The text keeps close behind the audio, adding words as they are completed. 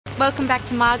Welcome back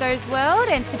to Margot's World,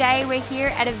 and today we're here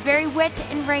at a very wet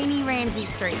and rainy Ramsay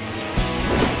Street.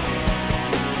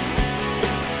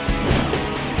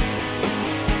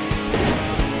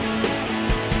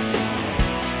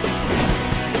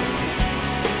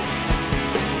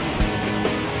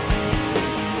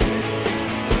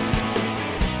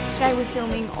 Today we're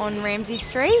filming on Ramsay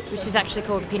Street, which is actually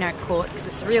called Pinnock Court because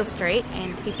it's a real street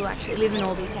and people actually live in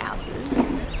all these houses.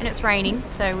 And it's raining,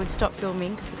 so we've stopped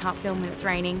filming because we can't film when it's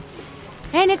raining.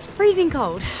 And it's freezing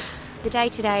cold. The day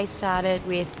today started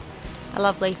with a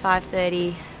lovely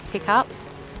 5:30 pickup.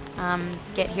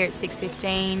 Get here at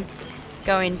 6:15,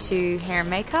 go into hair and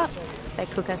makeup. They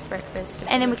cook us breakfast.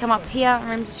 And then we come up here on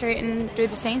Ramsay Street and do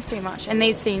the scenes pretty much. And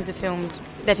these scenes are filmed,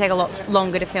 they take a lot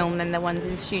longer to film than the ones in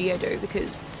the studio do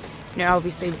because, you know,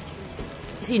 obviously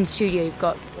in studio you've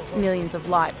got millions of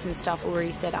lights and stuff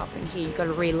already set up, and here you've got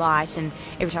to relight, and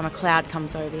every time a cloud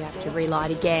comes over you have to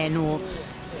relight again, or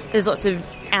there's lots of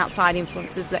outside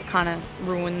influences that kind of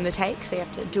ruin the take, so you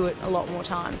have to do it a lot more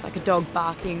times, like a dog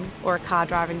barking or a car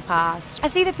driving past. I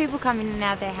see that people come in and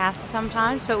out of their houses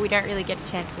sometimes, but we don't really get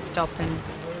a chance to stop and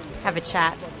have a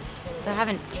chat, so I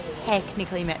haven't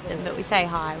technically met them, but we say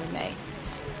hi when they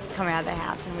come out of their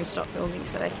house and we stop filming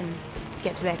so they can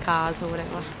get to their cars or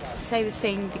whatever. Say the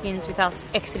scene begins with us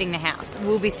exiting the house.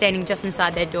 We'll be standing just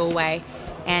inside their doorway,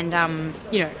 and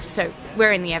you know, so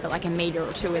we're only ever like a metre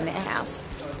or two in their house,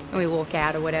 and we walk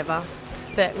out or whatever.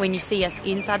 But when you see us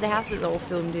inside the house, it's all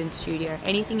filmed in studio.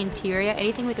 Anything interior,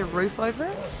 anything with a roof over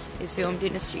it, is filmed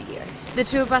in a studio. The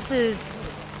tour buses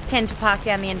tend to park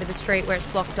down the end of the street where it's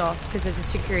blocked off because there's a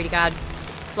security guard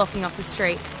blocking off the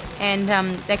street, and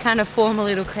they kind of form a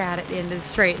little crowd at the end of the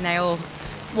street, and they all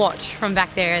watch from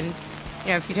back there, and you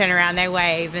know, if you turn around they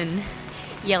wave and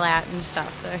yell out and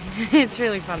stuff, so it's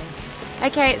really funny.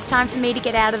 Okay, it's time for me to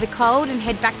get out of the cold and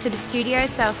head back to the studio,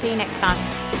 so I'll see you next time.